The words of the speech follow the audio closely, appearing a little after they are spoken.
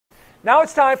Now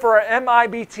it's time for our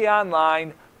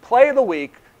MIBTonline Play of the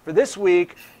Week for this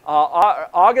week,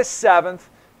 August 7th,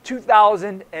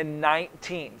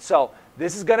 2019. So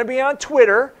this is going to be on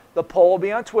Twitter. The poll will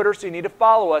be on Twitter, so you need to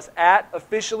follow us at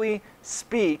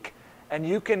 @OfficiallySpeak, and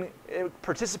you can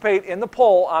participate in the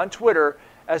poll on Twitter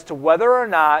as to whether or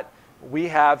not we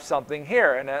have something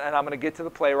here. And I'm going to get to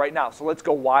the play right now. So let's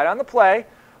go wide on the play.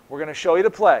 We're going to show you the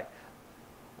play.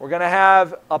 We're going to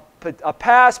have a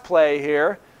pass play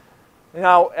here.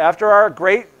 Now, after our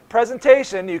great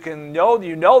presentation, you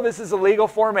know this is a legal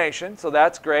formation, so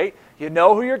that's great. You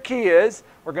know who your key is.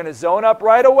 We're going to zone up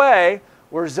right away.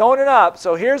 We're zoning up.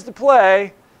 So here's the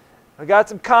play. We got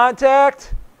some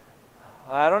contact.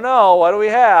 I don't know. What do we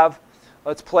have?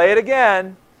 Let's play it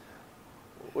again.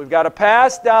 We've got a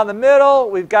pass down the middle.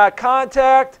 We've got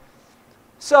contact.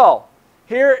 So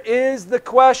here is the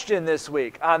question this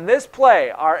week. On this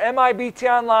play, our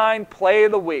MIBTonline Play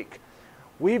of the Week,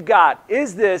 we've got,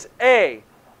 is this A,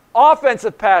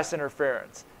 offensive pass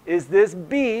interference? Is this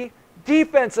B,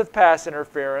 defensive pass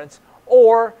interference?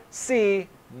 Or C,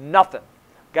 nothing?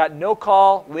 Got no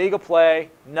call, legal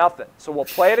play, nothing. So we'll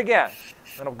play it again.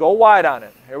 And I'll go wide on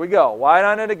it. Here we go, wide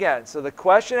on it again. So the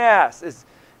question asks,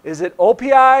 is it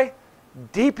OPI,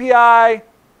 DPI,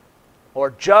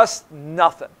 or just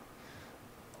nothing?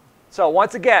 So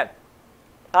once again,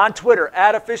 on Twitter,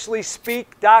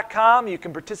 @officiallyspeak.com, you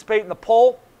can participate in the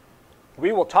poll.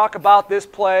 We will talk about this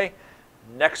play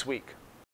next week.